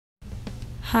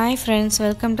Hi friends,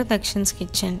 welcome to Dakshin's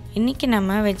Kitchen. இன்னைக்கு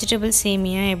நம்ம vegetable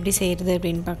சேமியா எப்படி செய்யறது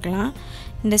அப்படினு பார்க்கலாம்.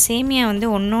 இந்த சேமியா வந்து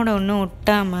ஒண்ணோட ஒண்ணு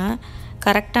ஒட்டாம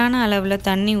கரெக்ட்டான அளவுல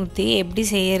தண்ணி ஊத்தி எப்படி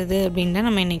செய்யறது அப்படினு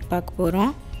நம்ம இன்னைக்கு பார்க்க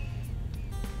போறோம்.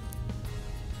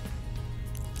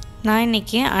 நான்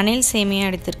இன்னைக்கு anil சேமியா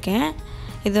எடுத்துர்க்கேன்.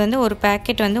 இது வந்து ஒரு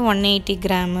பாக்கெட் வந்து 180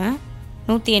 கிராம்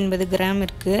 180 கிராம்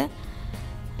இருக்கு.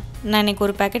 நான் இன்னைக்கு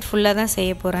ஒரு பாக்கெட் ஃபுல்லா தான்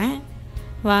செய்ய போறேன்.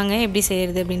 வாங்க எப்படி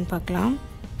செய்யறது அப்படினு பார்க்கலாம்.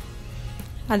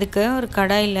 அதுக்கு ஒரு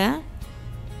கடாயில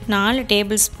 4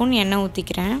 டேபிள் ஸ்பூன் எண்ணெய்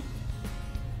ஊத்திக்கிறேன்.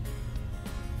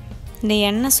 இந்த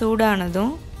எண்ணெய்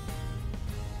சூடானதும்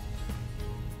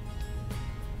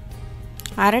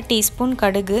 1/2 டீஸ்பூன்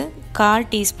கடுகு 1/4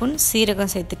 டீஸ்பூன்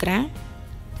சீரகம் சேர்த்துக்கிறேன்.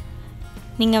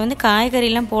 நீங்க வந்து காய்கறி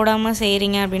எல்லாம் போடாம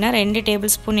செய்றீங்க அப்படினா 2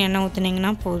 டேபிள் ஸ்பூன் எண்ணெய்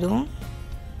ஊத்துனீங்கனா போதும்.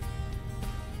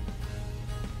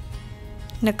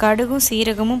 இந்த கடுகும்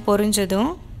சீரகமும்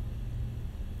பொரிஞ்சதும்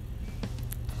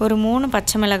ஒரு 3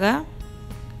 பச்சை மிளகாய்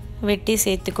வெட்டி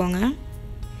சேர்த்துக்கோங்க.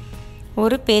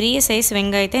 ஒரு பெரிய சைஸ்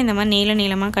வெங்காயத்தை இந்த மாதிரி நீள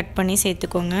நீளமா கட் பண்ணி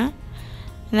சேர்த்துக்கோங்க.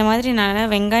 இந்த மாதிரி நல்லா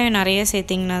வெங்காயம் நிறைய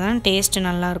சேர்த்தீங்கன்னா தான் டேஸ்ட்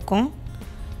நல்லா இருக்கும்.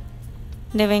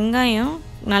 இந்த வெங்காயம்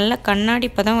நல்ல கண்ணாடி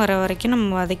பதம் வர வரைக்கும்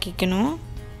நம்ம வதக்கிக்கணும்.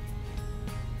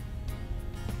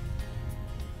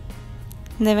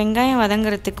 இந்த வெங்காயம்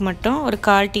வதங்கறதுக்கு மட்டும் ஒரு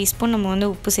 1/4 டீஸ்பூன் நம்ம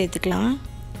வந்து உப்பு சேர்த்துக்கலாம்.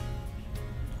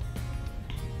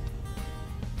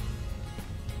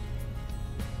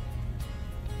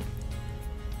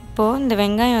 இப்போ இந்த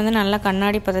வெங்காயம் வந்து நல்லா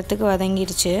கண்ணாடி பதத்துக்கு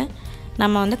வதங்கிருச்சு.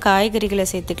 நம்ம வந்து காய்கறிகளை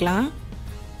சேர்த்துக்கலாம்.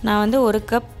 நான் வந்து 1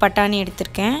 கப் பட்டாணி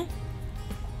எடுத்துர்க்கேன்.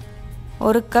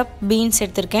 1 கப் பீன்ஸ்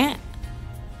எடுத்துர்க்கேன்.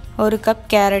 1 cup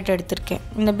carrot எடுத்துர்க்கேன்.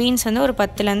 இந்த பீன்ஸ் வந்து ஒரு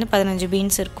 10 ல இருந்து 15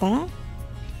 பீன்ஸ் இருக்கும்.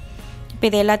 இப்போ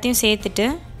இது எல்லாத்தையும் சேர்த்துட்டு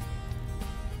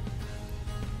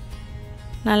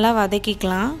நல்லா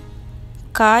வதக்கிக்கலாம்.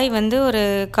 காய் வந்து ஒரு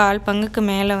 1/4 பங்குக்கு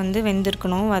மேல வந்து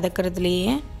வெந்திருக்கணும்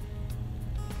வதக்குறதுலயே.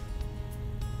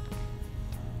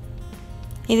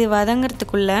 இது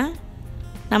வதங்கிறதுக்குள்ள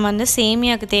நம்ம வந்து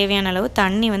சேமியாக்கு தேவையான அளவு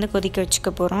தண்ணி வந்து கொதிக்க வச்சுக்க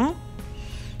போறோம்.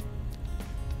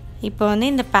 இப்போ வந்து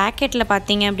இந்த பாக்கெட்ல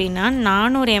பாத்தீங்க அப்படினா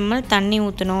 400 ml தண்ணி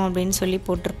ஊத்தணும் அப்படினு சொல்லி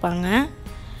போட்டுருப்பாங்க.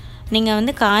 நீங்க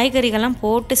வந்து காய்கறிகளெல்லாம்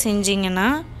போட்டு செஞ்சீங்கனா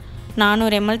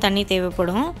 400 ml தண்ணி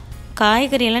தேவைப்படும்.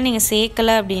 காய்கறி எல்லாம் நீங்க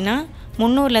சேர்க்கல அப்படினா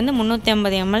 300 ல இருந்து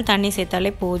 350 ml தண்ணி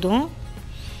சேர்த்தாலே போதும்.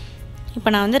 இப்போ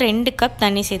நான் வந்து 2 கப்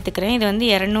தண்ணி சேர்த்துக்கிறேன். இது வந்து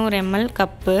 200 ml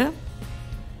கப்.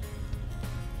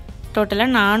 டோட்டலா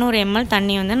 400 ml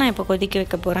தண்ணி வந்து நான் இப்போ கொதிக்க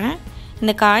வைக்க போறேன்.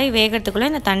 இந்த காய் வேகிறதுக்குள்ள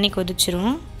இந்த தண்ணி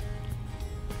கொதிச்சிரும்.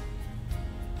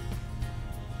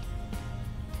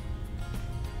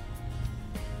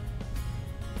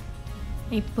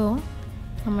 இப்போ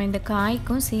நம்ம இந்த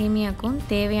காய்க்கும் சேமியாக்கும்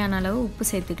தேவையான அளவு உப்பு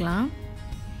சேர்த்துக்கலாம்.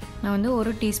 நான் வந்து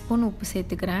 1 டீஸ்பூன் உப்பு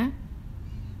சேர்த்துக்கிறேன்.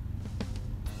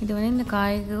 இது வந்து இந்த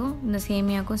காய்க்கும் இந்த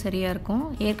சேமியாக்கும் சரியா இருக்கும்.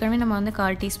 ஏற்கனவே நம்ம வந்து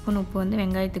 1/4 டீஸ்பூன் உப்பு வந்து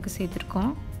வெங்காயத்துக்கு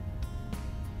சேர்த்திருக்கோம்.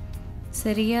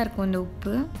 சரியா இருக்கும் இந்த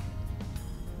உப்பு.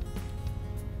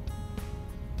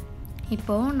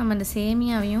 இப்போ நம்ம இந்த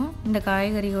சேமியாவையும் இந்த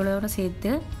காய்கறிகளோட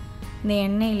சேர்த்து இந்த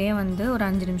எண்ணெயிலேயே வந்து ஒரு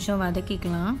 5 நிமிஷம்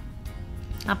வதக்கிக்கலாம்.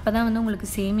 அப்பதான் வந்து உங்களுக்கு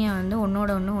சேமியா வந்து ஒண்ணோட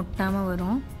ஒண்ணு ஒட்டாம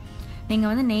வரும். நீங்க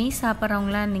வந்து நெய்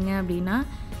சாப்பிட்றவங்களா இருந்தீங்க அப்படினா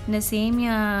இந்த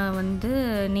சேமியா வந்து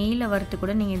நெய்ல வறுத்து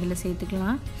கூட நீங்க இதல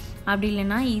சேர்த்துக்கலாம். அப்படி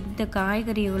இல்லனா இந்த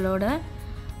காய்கறிகளோட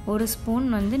 1 ஸ்பூன்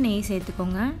வந்து நெய்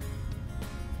சேர்த்துக்கோங்க.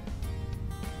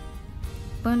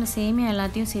 இப்போ இந்த சேமியா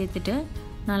எல்லாத்தையும் சேர்த்துட்டு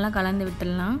நல்லா கலந்து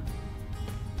விட்டுறலாம்.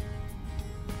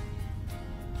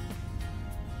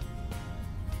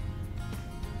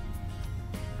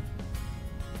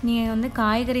 நீங்க வந்து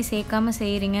காய்கறி சேர்க்காம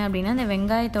செய்றீங்க அப்படினா இந்த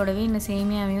வெங்காயத்தோடவே இந்த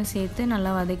சேமியாவையும் சேர்த்து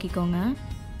நல்லா வதக்கிக்கோங்க.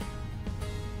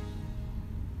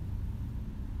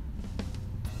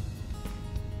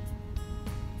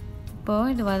 இப்போ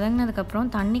இது வதங்கினதுக்கு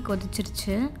அப்புறம் தண்ணி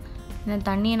கொதிச்சிருச்சு. இந்த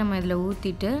தண்ணியை நம்ம இதல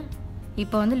ஊத்திட்டு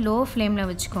இப்போ வந்து லோ ஃப்ளேம்ல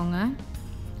வச்சுக்கோங்க.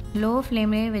 லோ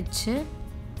ஃப்ளேம்லயே வச்சு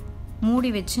மூடி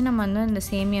வச்சு நம்ம வந்து இந்த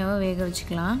சேமியாவை வேக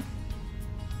வச்சுக்கலாம்.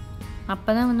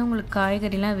 அப்பதான் வந்து உங்களுக்கு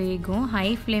காய்கறிலாம் வேகும். ஹை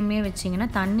ஃப்ளேம்லயே வச்சீங்கன்னா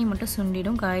தண்ணி மட்டும்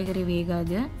சுண்டிடும், காய்கறி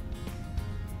வேகாது.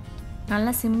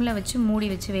 நல்லா சிம்ல வச்சு மூடி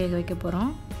வச்சு வேக வைக்க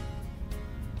போறோம்.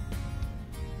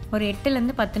 ஒரு 8 ல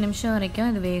இருந்து 10 நிமிஷம்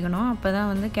வரைக்கும் இது வேகணும்.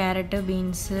 அப்பதான் வந்து கேரட்,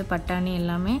 பீன்ஸ், பட்டாணி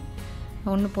எல்லாமே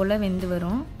ஒண்ணு போல வெந்து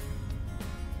வரும்.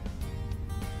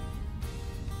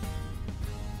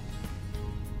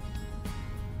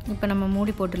 இப்போ நம்ம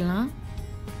மூடி போட்டுடலாம்.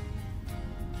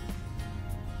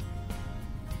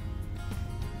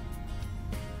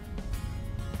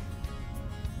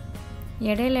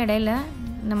 இடையில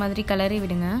இந்த மாதிரி கிளறி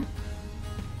விடுங்க.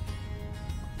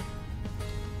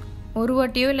 ஒரு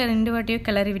வாட்டியோ இல்ல 2 வாட்டியோ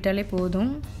கிளறி விட்டாலே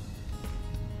போதும்.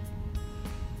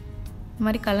 இந்த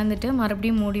மாதிரி கலந்துட்டு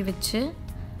மறுபடியும் மூடி வச்சு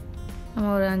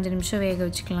நம்ம ஒரு 5 நிமிஷம் வேக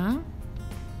வச்சுக்கலாம்.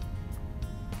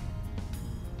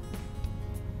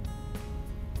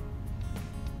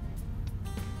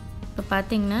 இப்போ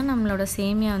பார்த்திங்கன்னா நம்மளோட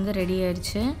சேமியா வந்து ரெடி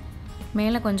ஆயிடுச்சு.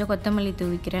 மேலே கொஞ்சம் கொத்தமல்லி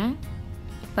தூவிக்கிறேன்.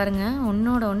 பாருங்கள்,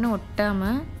 ஒன்றோட ஒன்று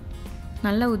ஒட்டாமல்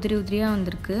நல்லா உதிரி உதிரியாக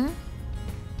வந்திருக்கு.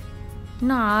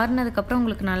 இன்னும் ஆறுனதுக்கப்புறம்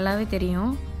உங்களுக்கு நல்லாவே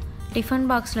தெரியும். டிஃபன்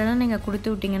பாக்ஸ்லலாம் நீங்கள்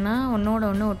கொடுத்து விட்டிங்கன்னா ஒன்றோட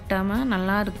ஒன்று ஒட்டாமல்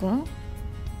நல்லாயிருக்கும்.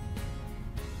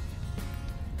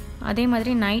 அதே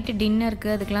மாதிரி நைட்டு டின்னருக்கு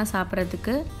அதுக்கெலாம்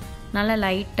சாப்பிட்றதுக்கு நல்லா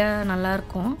லைட்டாக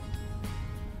நல்லாயிருக்கும்.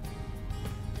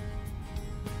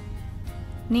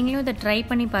 நீங்களும் இதை ட்ரை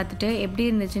பண்ணி பார்த்துட்டு எப்படி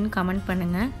இருந்துச்சுன்னு கமெண்ட்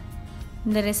பண்ணுங்கள்.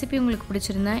 இந்த ரெசிபி உங்களுக்கு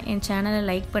பிடிச்சிருந்தா என் சேனலை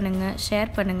லைக் பண்ணுங்கள், ஷேர்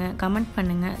பண்ணுங்கள், கமெண்ட்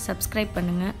பண்ணுங்கள், சப்ஸ்கிரைப்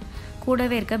பண்ணுங்கள்.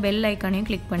 கூடவே இருக்க பெல் ஐக்கானையும்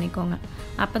கிளிக் பண்ணிக்கோங்க.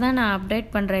 அப்போ தான் நான் அப்டேட்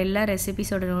பண்ணுற எல்லா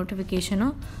ரெசிபிஸோட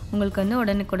நோட்டிஃபிகேஷனும் உங்களுக்கு வந்து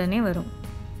உடனுக்குடனே வரும்.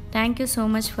 தேங்க்யூ ஸோ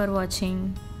மச் ஃபார் வாட்சிங்.